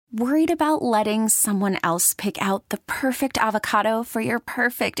Worried about letting someone else pick out the perfect avocado for your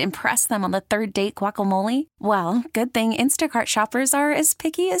perfect impress them on the third date guacamole? Well, good thing Instacart shoppers are as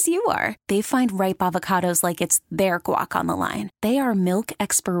picky as you are. They find ripe avocados like it's their guac on the line. They are milk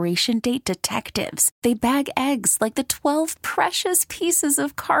expiration date detectives. They bag eggs like the 12 precious pieces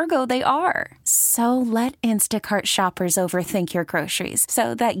of cargo they are. So let Instacart shoppers overthink your groceries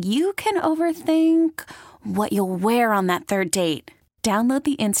so that you can overthink what you'll wear on that third date. Download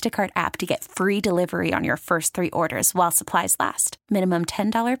the Instacart app to get free delivery on your first 3 orders while supplies last. Minimum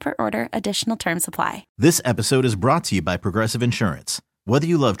 $10 per order. Additional terms apply. This episode is brought to you by Progressive Insurance. Whether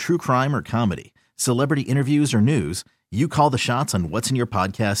you love true crime or comedy, celebrity interviews or news, you call the shots on what's in your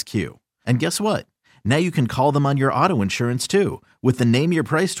podcast queue. And guess what? Now you can call them on your auto insurance too with the Name Your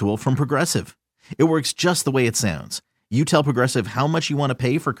Price tool from Progressive. It works just the way it sounds. You tell Progressive how much you want to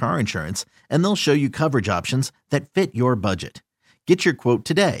pay for car insurance, and they'll show you coverage options that fit your budget. Get your quote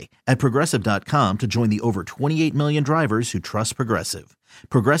today at Progressive.com to join the over 28 million drivers who trust Progressive.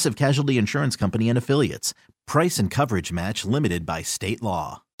 Progressive Casualty Insurance Company and Affiliates. Price and coverage match limited by state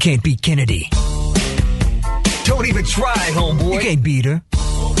law. Can't beat Kennedy. Don't even try, homeboy. You can't beat her.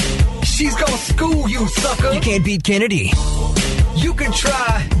 She's gonna school you, sucker. You can't beat Kennedy. You can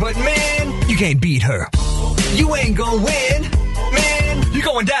try, but man, you can't beat her. You ain't gonna win. Man, you're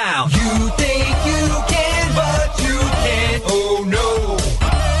going down. You think you can, but you can't. Oh no.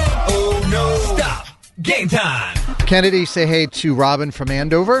 Oh no. Stop. Game time. Kennedy, say hey to Robin from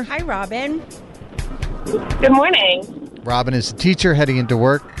Andover. Hi, Robin. Good morning. Robin is a teacher heading into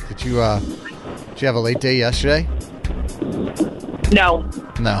work. Did you have a late day yesterday? No.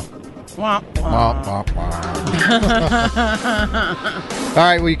 No. Wah, wah. Wah, wah, wah. All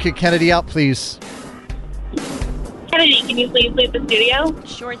right, will you kick Kennedy out, please? Kennedy, can you please leave the studio?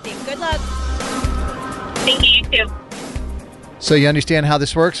 Sure thing. Good luck. Thank you, you too. So you understand how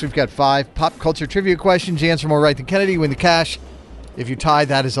this works. We've got 5 pop culture trivia questions. You answer more right than Kennedy, win the cash. If you tie,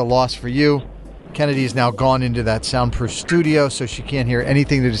 that is a loss for you. Kennedy has now gone into that soundproof studio, so she can't hear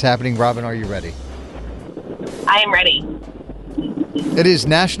anything that is happening. Robin, are you ready? I am ready. It is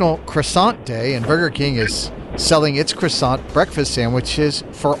National Croissant Day, and Burger King is selling its croissant breakfast sandwiches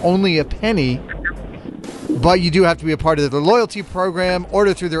for only a penny. But you do have to be a part of their loyalty program,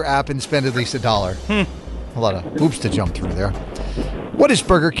 order through their app, and spend at least $1. A lot of hoops to jump through there. What is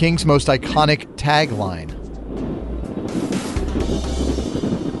Burger King's most iconic tagline?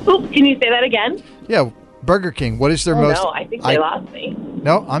 Oops, can you say that again? Yeah, Burger King. What is their most... No, I think they lost me.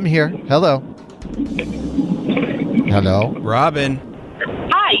 No, I'm here. Hello. Hello. Robin.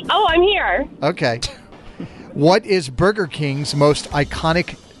 Hi. Oh, I'm here. Okay. What is Burger King's most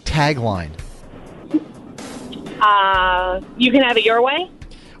iconic tagline? You can have it your way.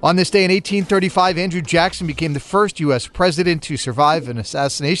 On this day in 1835, Andrew Jackson became the first U.S. president to survive an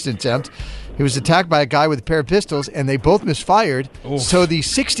assassination attempt. He was attacked by a guy with a pair of pistols, and they both misfired. Oof. So the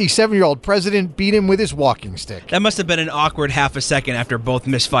 67-year-old president beat him with his walking stick. That must have been an awkward half a second after both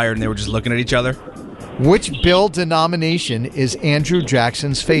misfired and they were just looking at each other. Which bill denomination is Andrew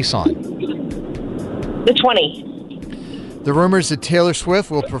Jackson's face on? The 20. The rumors that Taylor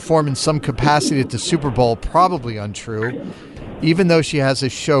Swift will perform in some capacity at the Super Bowl, probably untrue. Even though she has a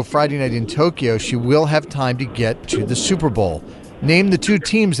show Friday night in Tokyo, she will have time to get to the Super Bowl. Name the 2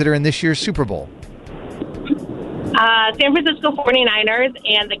 teams that are in this year's Super Bowl. San Francisco 49ers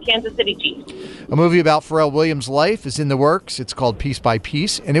and the Kansas City Chiefs. A movie about Pharrell Williams' life is in the works. It's called Piece by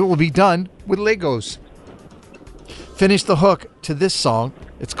Piece, and it will be done with Legos. Finish the hook to this song.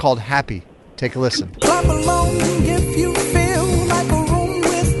 It's called Happy. Take a listen. Clap along if you feel like a room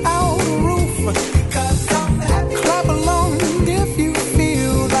without a roof. Clap along if you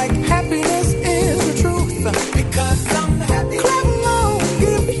feel like happiness is the truth. Because I'm happy. Clap along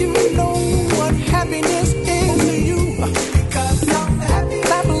if you know what happiness is to you. Because I'm happy.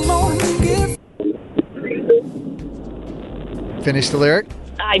 Clap along if... Finish the lyric?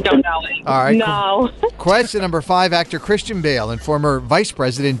 I don't know it. All right. No. Cool. Question number 5. Actor Christian Bale and former Vice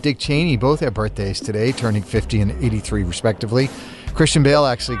President Dick Cheney both have birthdays today, turning 50 and 83 respectively. Christian Bale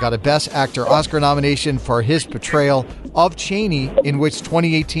actually got a Best Actor Oscar nomination for his portrayal of Cheney in which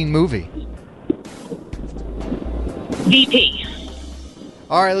 2018 movie? VP.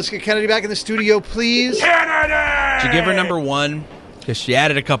 All right, let's get Kennedy back in the studio, please. Did you give her number 1? Because she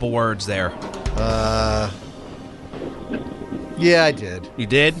added a couple words there. Yeah, I did. You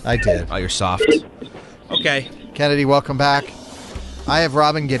did? I did. Oh, you're soft. Okay. Kennedy, welcome back. I have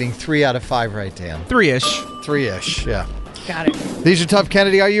Robin getting 3 out of 5 right, Dan. 3-ish. 3-ish, yeah. Got it. These are tough,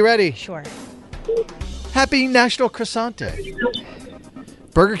 Kennedy. Are you ready? Sure. Happy National Croissant Day.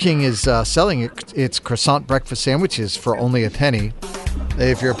 Burger King is selling its croissant breakfast sandwiches for only a penny.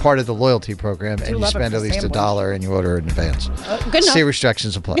 if you're a part of the loyalty program and you love a spend at least sandwich. $1 and you order in advance. Good enough. See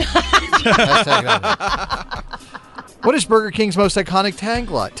restrictions apply. Hashtag not it. What is Burger King's most iconic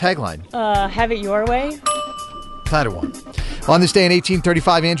tagline? Have it your way. Title one. On this day in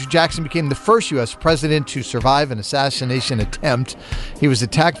 1835, Andrew Jackson became the first U.S. president to survive an assassination attempt. He was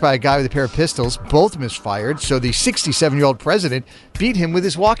attacked by a guy with a pair of pistols. Both misfired, so the 67-year-old president beat him with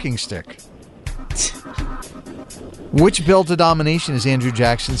his walking stick. Which bill to domination is Andrew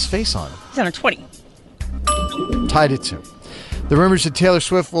Jackson's face on? He's on a 20. Tied at 2. The rumors that Taylor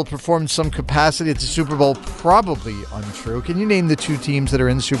Swift will perform in some capacity at the Super Bowl, probably untrue. Can you name the 2 teams that are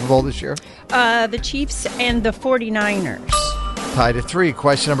in the Super Bowl this year? The Chiefs and the 49ers. Tied at 3.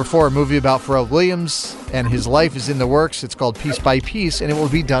 Question number 4. A movie about Pharrell Williams and his life is in the works. It's called Piece by Piece, and it will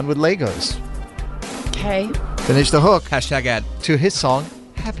be done with Legos. Okay. Finish the hook Hashtag ad. to his song,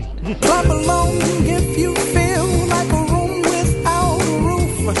 Happy. Clap along if you feel like a room without a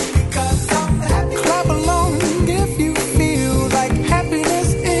roof. Clap along if you feel like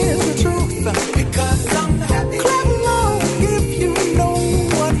happiness is the truth. Because I'm happy. Clap along if you know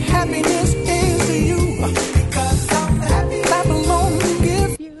what happiness is to you. Because I'm happy. Clap along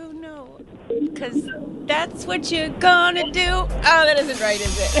if You know, because that's what you're gonna do. Oh, that isn't right,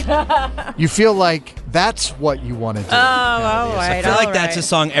 is it? You feel like that's what you want to do. Oh, all right. I feel like that's a right.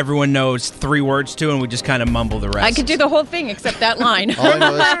 song everyone knows 3 words to, and we just kind of mumble the rest. I could do the whole thing except that line. All I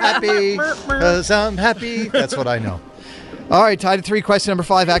know is happy, because I'm happy. That's what I know. All right, tied at 3. Question number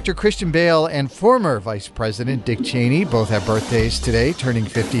 5. Actor Christian Bale and former Vice President Dick Cheney both have birthdays today, turning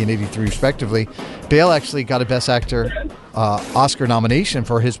 50 and 83 respectively. Bale actually got a Best Actor Oscar nomination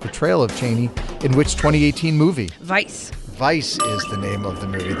for his portrayal of Cheney in which 2018 movie? Vice. Vice is the name of the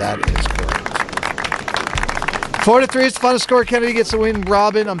movie. That is correct. 4-3 is the final score. Kennedy gets the win.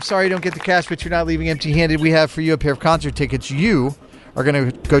 Robin, I'm sorry you don't get the cash, but you're not leaving empty-handed. We have for you a pair of concert tickets. You are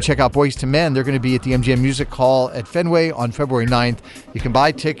going to go check out Boyz II Men. They're going to be at the MGM Music Hall at Fenway on February 9th. You can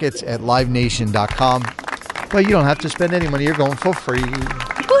buy tickets at livenation.com. Well, you don't have to spend any money. You're going for free.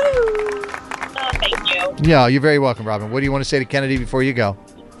 Thank you. Yeah, you're very welcome, Robin. What do you want to say to Kennedy before you go?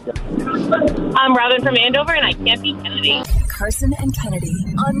 I'm Robin from Andover, and I can't beat Kennedy. Carson and Kennedy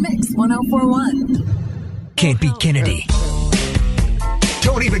on Mix 1041. Can't beat Kennedy.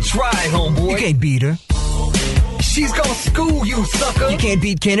 Don't even try, homeboy. You can't beat her. She's gonna school you, sucker. You can't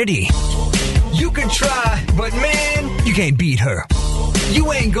beat Kennedy. You can try, but man, You can't beat her.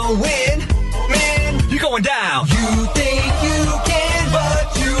 you ain't gonna win. Man, you're going down. You think you can,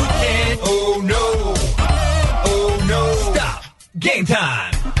 but you can't. Oh no. Oh no. Stop. Game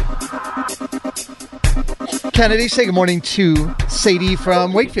time. Kennedy, say good morning to Sadie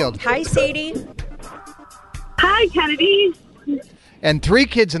from Wakefield. Hi, Sadie. Hi, Kennedy. And 3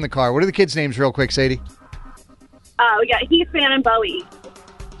 kids in the car. What are the kids' names real quick, Sadie? Oh, yeah, Heath, Van, and Bowie.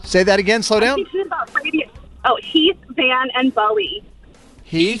 Say that again. Slow down. Teaching about radio. Oh, Heath, Van, and Bowie.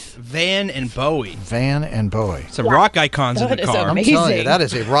 Heath, Van, and Bowie. Van, and Bowie. Some rock icons in That the is car. I'm telling you, that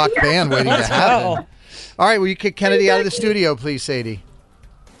is a rock band waiting to Let's happen. go. All right, will you kick Kennedy out of the studio, please, Sadie?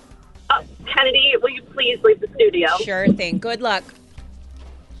 Kennedy, will you please leave the studio? Sure thing. Good luck.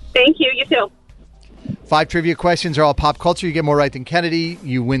 Thank you. You too. 5 trivia questions are all pop culture. You get more right than Kennedy,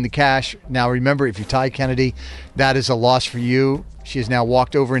 you win the cash. Now, remember, if you tie Kennedy, that is a loss for you. She has now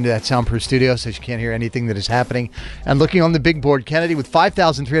walked over into that soundproof studio, so she can't hear anything that is happening. And looking on the big board, Kennedy with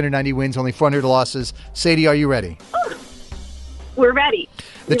 5,390 wins, only 400 losses. Sadie, are you ready? We're ready.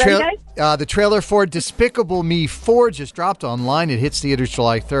 The, You ready, guys? the trailer for Despicable Me 4 just dropped online. It hits theaters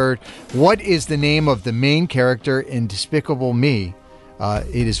July 3rd. What is the name of the main character in Despicable Me?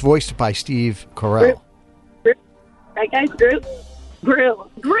 It is voiced by Steve Carell. Right, guys? Gru.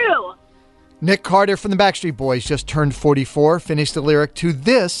 Nick Carter from the Backstreet Boys just turned 44. Finished the lyric to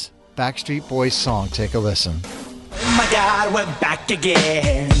this Backstreet Boys song. Take a listen. My God, we're back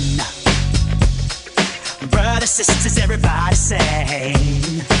again. Brothers, sisters, everybody sing.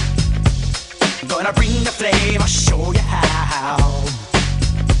 Gonna bring the flame, I'll show you how.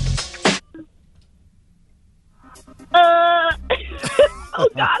 Oh,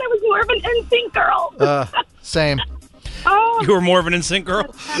 God, I was more of an NSYNC girl. Same. Oh, You were more of an NSYNC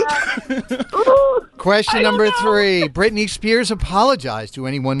girl? ooh. Question number 3. Britney Spears apologized to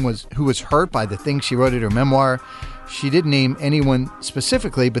anyone who was hurt by the things she wrote in her memoir. She didn't name anyone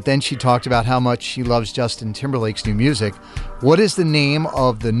specifically, but then she talked about how much she loves Justin Timberlake's new music. What is the name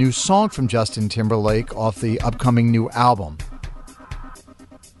of the new song from Justin Timberlake off the upcoming new album?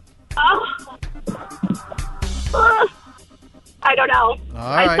 I don't know.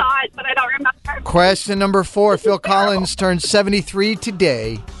 I right. saw it, but I don't remember. Question number 4. Phil Collins turned 73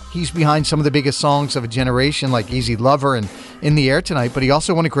 today. He's behind some of the biggest songs of a generation like Easy Lover and In the Air Tonight, but he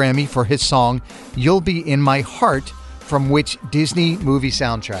also won a Grammy for his song You'll Be in My Heart from which Disney movie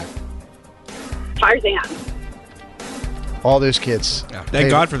soundtrack? Tarzan. All those kids. Yeah, thank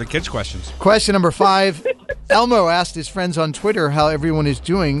God for the kids' questions. Question number 5. Elmo asked his friends on Twitter how everyone is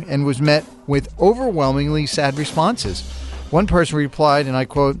doing and was met with overwhelmingly sad responses. One person replied, and I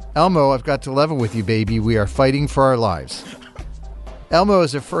quote, "Elmo, I've got to level with you, baby. We are fighting for our lives." Elmo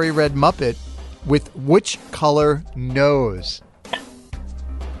is a furry red Muppet with which color nose?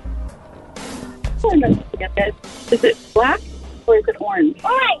 Is it black or is it orange?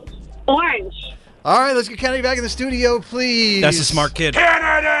 Orange. Orange. All right, let's get Kennedy back in the studio, please. That's a smart kid.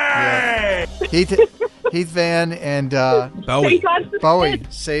 Yeah. Heath Van and Bowie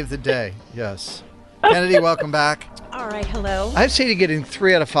saved the day. Yes. Kennedy, welcome back. All right, hello. I'd say you're getting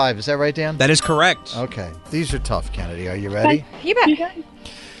 3 out of 5. Is that right, Dan? That is correct. Okay. These are tough, Kennedy. Are you ready? You bet.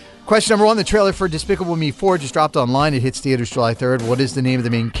 Question number 1. The trailer for Despicable Me 4 just dropped online. It hits theaters July 3rd. What is the name of the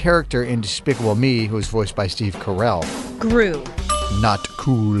main character in Despicable Me, who is voiced by Steve Carell? Gru. Not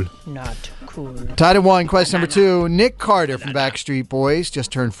cool. Not cool. Tied at 1. Question number 2. Nick Carter from Backstreet Boys just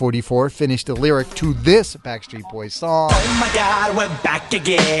turned 44. Finished the lyric to this Backstreet Boys song. Oh my God, we're back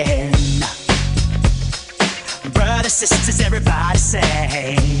again. Brothers, sisters, everybody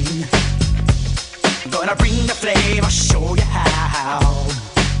sing. Gonna bring the flame, I'll show you how.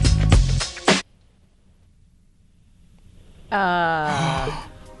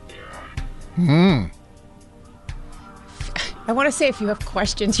 I want to say if you have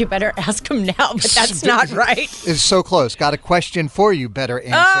questions, you better ask them now, but that's not right. It's so close. Got a question for you. Better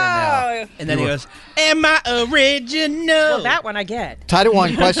answer now. And then he goes, "Am I original?" Well, that one I get. Tied at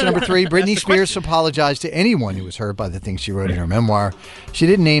 1. Question number 3. Britney Spears apologized to anyone who was hurt by the things she wrote in her memoir. She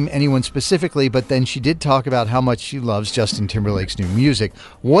didn't name anyone specifically, but then she did talk about how much she loves Justin Timberlake's new music.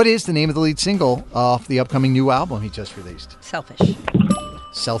 What is the name of the lead single off the upcoming new album he just released? Selfish.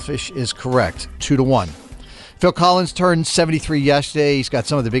 Selfish is correct. 2 to 1. Phil Collins turned 73 yesterday. He's got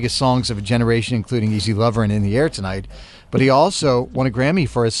some of the biggest songs of a generation, including Easy Lover and In the Air Tonight. But he also won a Grammy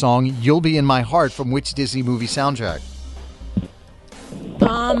for his song You'll Be in My Heart from which Disney movie soundtrack?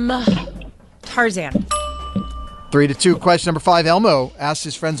 Tarzan. 3 to 2. Question number 5. Elmo asked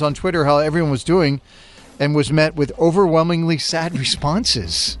his friends on Twitter how everyone was doing and was met with overwhelmingly sad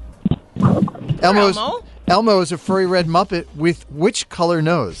responses. Elmo is a furry red Muppet with which color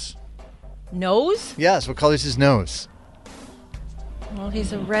nose? Nose? Yes, what color is his nose? Well,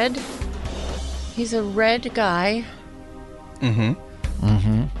 he's a red guy.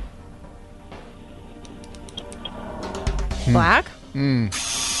 Black?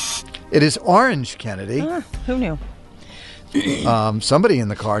 It is orange, Kennedy. Who knew? Somebody in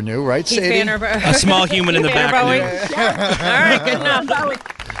the car knew, right, Sadie? A small human in the back knew. All right, good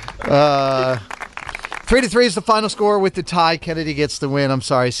enough. 3 to 3 is the final score with the tie. Kennedy gets the win. I'm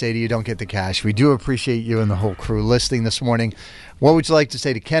sorry, Sadie, you don't get the cash. We do appreciate you and the whole crew listening this morning. What would you like to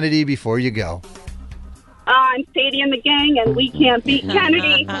say to Kennedy before you go? I'm Sadie and the gang, and we can't beat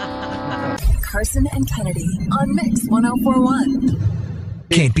Kennedy. Carson and Kennedy on Mix 104.1.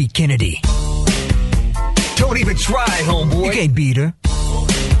 Can't beat Kennedy. Don't even try, homeboy. You can't beat her.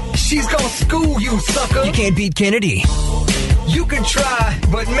 She's gonna school you, sucker. You can't beat Kennedy. You can try,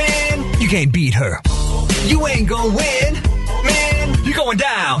 but man, You can't beat her. you ain't gonna win. Man, you're going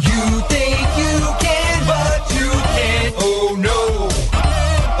down. You think you can, but you can't. Oh no.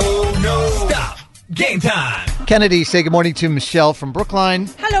 Oh no. Stop. Game time. Kennedy, say good morning to Michelle from Brookline.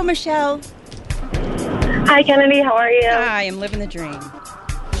 Hello, Michelle. Hi, Kennedy. How are you? Hi, I'm living the dream.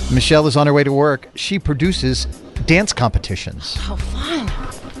 Michelle is on her way to work. She produces dance competitions. How fun.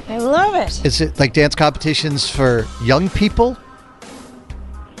 I love it. Is it like dance competitions for young people?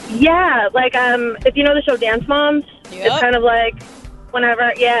 Yeah, like if you know the show Dance Moms, it's kind of like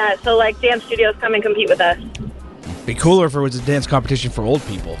whenever, so like dance studios come and compete with us. Be cooler if it was a dance competition for old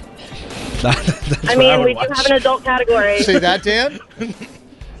people. I mean, we do have an adult category. See that, Dan?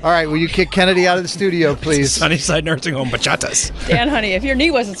 All right, will you kick Kennedy out of the studio, please? Sunnyside Nursing Home bachatas. Dan, honey, if your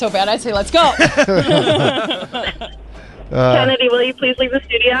knee wasn't so bad, I'd say let's go. Kennedy, will you please leave the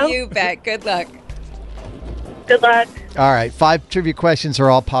studio? You bet. Good luck. Good luck. All right, 5 trivia questions are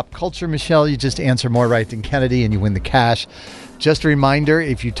all pop culture, Michelle. You just answer more right than Kennedy and you win the cash. Just a reminder,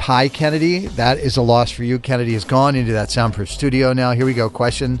 if you tie Kennedy, that is a loss for you. Kennedy has gone into that soundproof studio now. Here we go.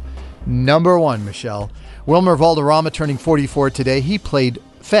 Question number 1, Michelle. Wilmer Valderrama turning 44 today. He played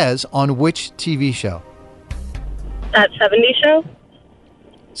Fez on which TV show? That 70s show?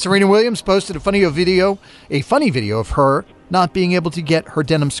 Serena Williams posted a funny video of her not being able to get her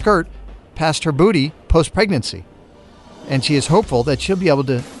denim skirt past her booty post-pregnancy. And she is hopeful that she'll be able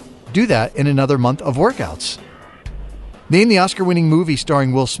to do that in another month of workouts? Name the Oscar-winning movie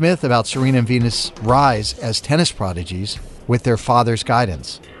starring Will Smith about Serena and Venus' rise as tennis prodigies with their father's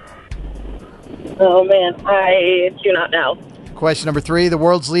guidance. Oh, man. I do not know. Question number 3. The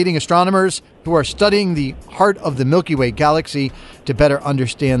world's leading astronomers who are studying the heart of the Milky Way galaxy to better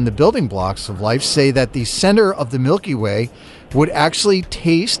understand the building blocks of life say that the center of the Milky Way would actually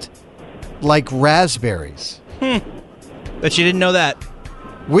taste like raspberries. Bet you didn't know that.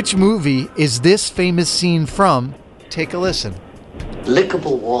 Which movie is this famous scene from? Take a listen.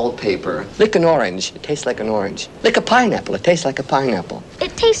 Lickable wallpaper. Lick an orange. It tastes like an orange. Lick a pineapple. It tastes like a pineapple.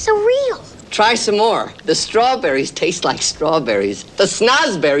 It tastes so real. Try some more. The strawberries taste like strawberries. The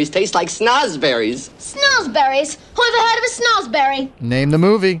snozberries taste like snozberries. Snozberries? Who ever heard of a snozberry? Name the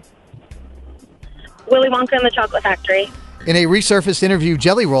movie. Willy Wonka and the Chocolate Factory. In a resurfaced interview,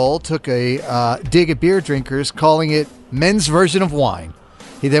 Jelly Roll took a dig at beer drinkers, calling it men's version of wine.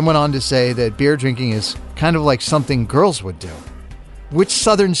 He then went on to say that beer drinking is kind of like something girls would do. Which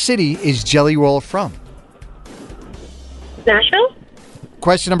southern city is Jelly Roll from? Nashville?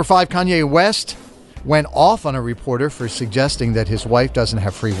 Question number 5. Kanye West went off on a reporter for suggesting that his wife doesn't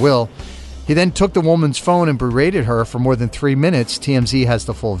have free will. He then took the woman's phone and berated her for more than 3 minutes. TMZ has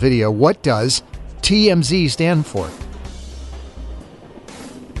the full video. What does TMZ stand for?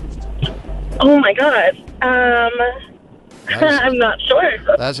 Oh, my God. I'm not sure.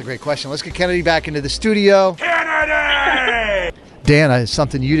 That's a great question. Let's get Kennedy back into the studio. Kennedy! Dan,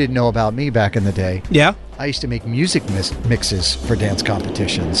 something you didn't know about me back in the day. Yeah? I used to make music mixes for dance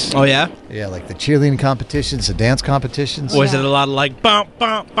competitions. Oh, yeah? Yeah, like the cheerleading competitions, the dance competitions. Was it a lot of like bump,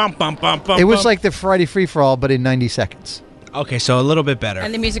 bump, bump, bump, bump, bump? It was like the Friday free-for-all, but in 90 seconds. Okay, so a little bit better.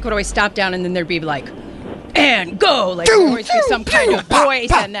 And the music would always stop down, and then there'd be like, and go! Like, there would always be some kind of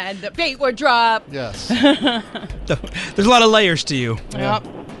voice, and then the beat would drop. Yes. There's a lot of layers to you. Yep.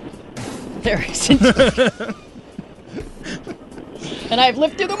 There is. And I've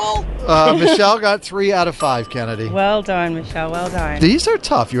lived through them all. Michelle got 3 out of 5, Kennedy. Well done, Michelle. Well done. These are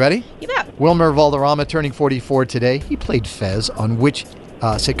tough. You ready? You bet. Wilmer Valderrama turning 44 today. He played Fez on which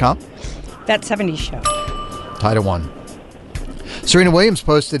sitcom? That 70s show. Tied at 1. Serena Williams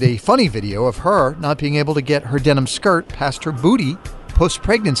posted a funny video of her not being able to get her denim skirt past her booty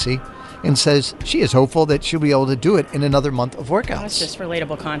post-pregnancy and says she is hopeful that she'll be able to do it in another month of workouts. That's just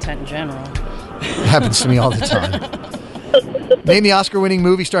relatable content in general. It happens to me all the time. Name the Oscar-winning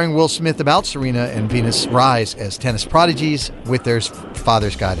movie starring Will Smith about Serena and Venus' rise as tennis prodigies with their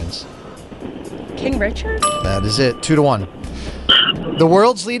father's guidance. King Richard? That is it. 2-1. The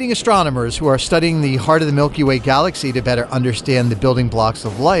world's leading astronomers who are studying the heart of the Milky Way galaxy to better understand the building blocks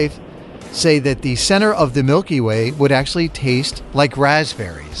of life say that the center of the Milky Way would actually taste like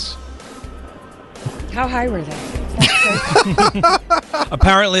raspberries. How high were they?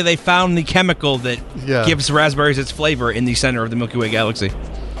 Apparently, they found the chemical that Yeah. gives raspberries its flavor in the center of the Milky Way galaxy.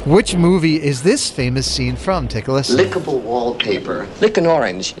 Which movie is this famous scene from? Take a listen. Lickable wallpaper. Lick an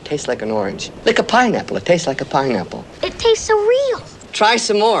orange. It tastes like an orange. Lick a pineapple. It tastes like a pineapple. It tastes so real. Try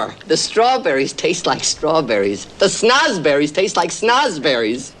some more. The strawberries taste like strawberries. The snozberries taste like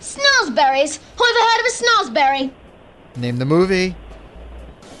snozberries. Snozberries? Who ever heard of a snozberry? Name the movie.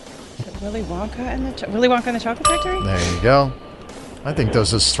 Willy Wonka and the Chocolate Factory? There you go. I think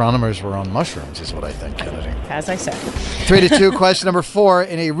those astronomers were on mushrooms, is what I think, Kennedy. As I said. 3-2. Question number 4.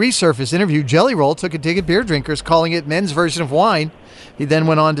 In a resurfaced interview, Jelly Roll took a dig at beer drinkers, calling it men's version of wine. He then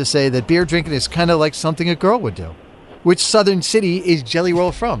went on to say that beer drinking is kind of like something a girl would do. Which southern city is Jelly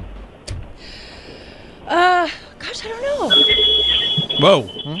Roll from? Gosh, I don't know. Whoa.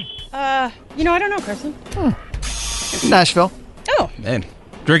 I don't know, Carson. Nashville. Oh. Man,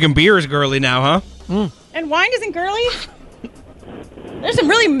 drinking beer is girly now, huh? And wine isn't girly? There's some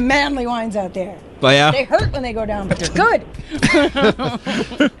really manly wines out there. Oh, yeah? They hurt when they go down, but they're good.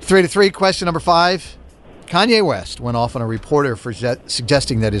 3-3. Question number 5. Kanye West went off on a reporter for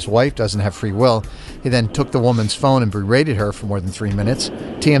suggesting that his wife doesn't have free will. He then took the woman's phone and berated her for more than 3 minutes.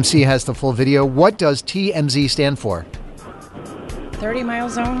 TMZ has the full video. What does TMZ stand for? 30-mile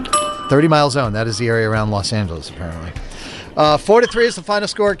zone? 30-mile zone. That is the area around Los Angeles, apparently. 4-3 is the final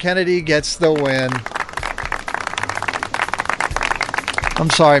score. Kennedy gets the win. I'm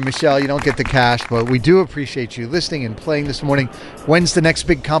sorry, Michelle, you don't get the cash, but we do appreciate you listening and playing this morning. When's the next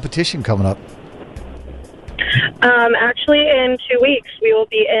big competition coming up? Actually, in 2 weeks, we will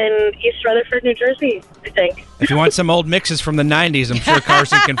be in East Rutherford, New Jersey, I think. If you want some old mixes from the 90s, I'm sure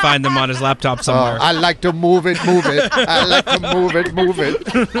Carson can find them on his laptop somewhere. I like to move it. I like to move it.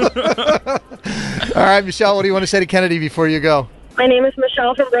 All right, Michelle, what do you want to say to Kennedy before you go? My name is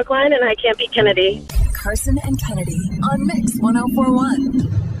Michelle from Brookline, and I can't beat Kennedy. Carson and Kennedy on Mix 1041.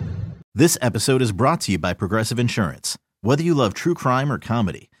 This episode is brought to you by Progressive Insurance. Whether you love true crime or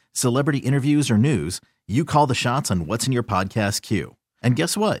comedy, celebrity interviews or news, you call the shots on what's in your podcast queue. And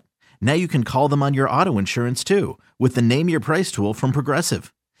guess what? Now you can call them on your auto insurance too with the Name Your Price tool from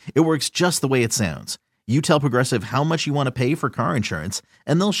Progressive. It works just the way it sounds. You tell Progressive how much you want to pay for car insurance,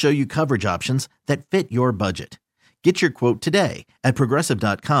 and they'll show you coverage options that fit your budget. Get your quote today at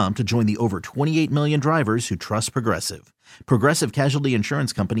Progressive.com to join the over 28 million drivers who trust Progressive. Progressive Casualty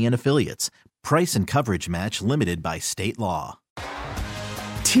Insurance Company and Affiliates. Price and coverage match limited by state law.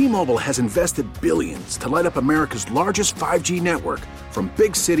 T-Mobile has invested billions to light up America's largest 5G network, from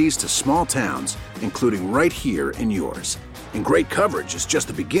big cities to small towns, including right here in yours. And great coverage is just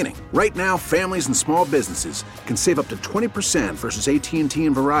the beginning. Right now, families and small businesses can save up to 20% versus AT&T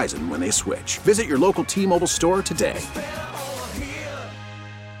and Verizon when they switch. Visit your local T-Mobile store today.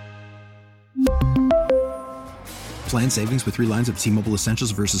 Plan savings with 3 lines of T-Mobile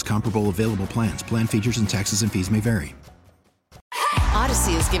Essentials versus comparable available plans. Plan features and taxes and fees may vary.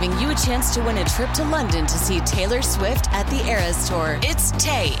 Odyssey is giving you a chance to win a trip to London to see Taylor Swift at the Eras Tour. It's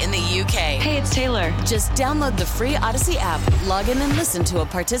Tay in the UK. Hey, it's Taylor. Just download the free Odyssey app, log in and listen to a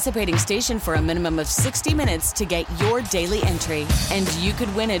participating station for a minimum of 60 minutes to get your daily entry. And you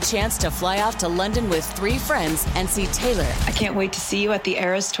could win a chance to fly off to London with 3 friends and see Taylor. I can't wait to see you at the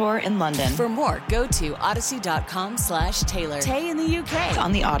Eras Tour in London. For more, go to odyssey.com/Taylor. Tay in the UK. It's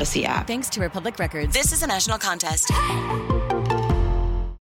on the Odyssey app. Thanks to Republic Records. This is a national contest.